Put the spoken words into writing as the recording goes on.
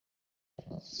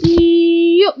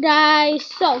Yup guys,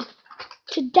 so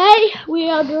today we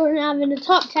are having the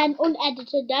top 10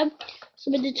 unedited them.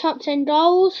 Some of the top 10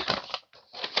 goals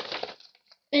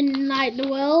in the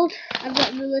world. I've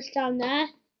got the list down there.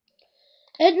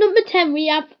 At number 10 we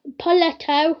have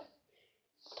Paletto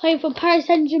playing for Paris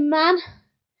Saint-Germain.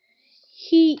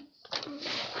 He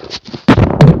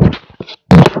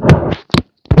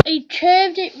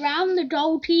curved it round the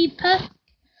goalkeeper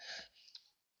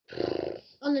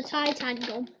on the tight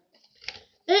angle.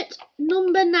 At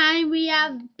number 9 we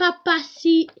have Demba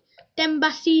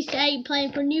Cisse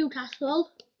playing for Newcastle.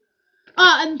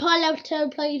 And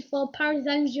Paletto played for Paris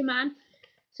Saint-Germain.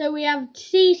 So we have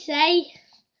Cisse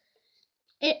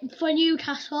for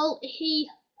Newcastle. He,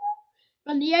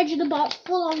 on the edge of the box,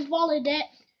 full on volleyed it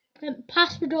and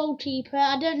past the goalkeeper.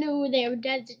 I don't know who they were,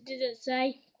 did it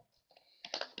say?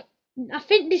 I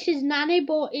think this is Nani,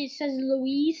 but it says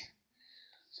Louise.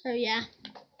 So yeah.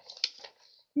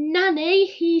 Nani,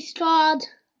 he scored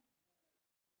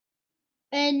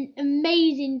an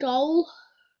amazing goal.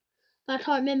 I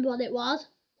can't remember what it was.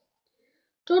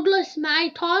 Douglas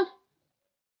Maiton.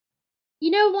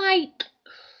 You know, like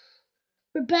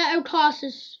Roberto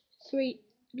Carlos'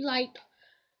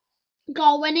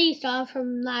 goal when he started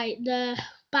from the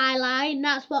byline.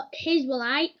 That's what his were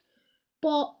like,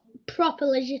 but proper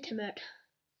legitimate,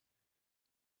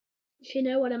 if you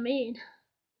know what I mean.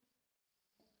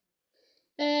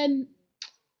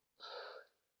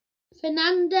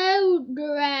 Fernando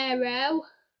Guerrero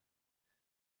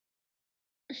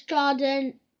scored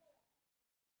it's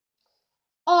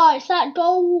that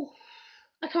goal.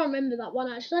 I can't remember that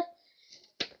one actually.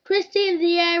 Christian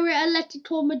Vieira,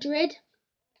 Atletico Madrid.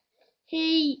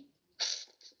 He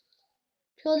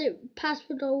killed it past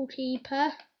the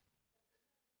goalkeeper.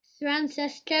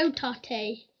 Francesco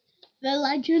Totti, the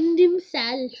legend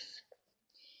himself.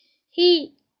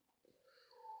 He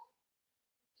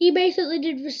basically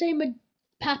did the same with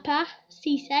Papa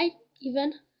Cisse,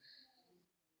 even.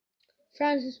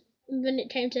 Francis, when it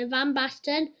came to Van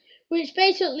Basten, which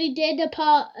basically did a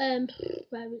Papa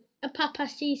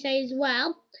Cisse as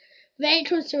well. Then it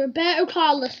comes to Roberto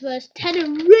Carlos versus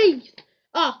Tenerife.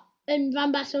 And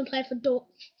Van Basten played for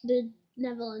the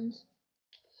Netherlands.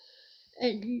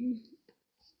 And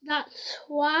that's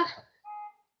why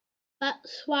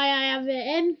I have it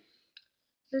in.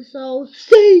 And so,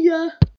 see ya!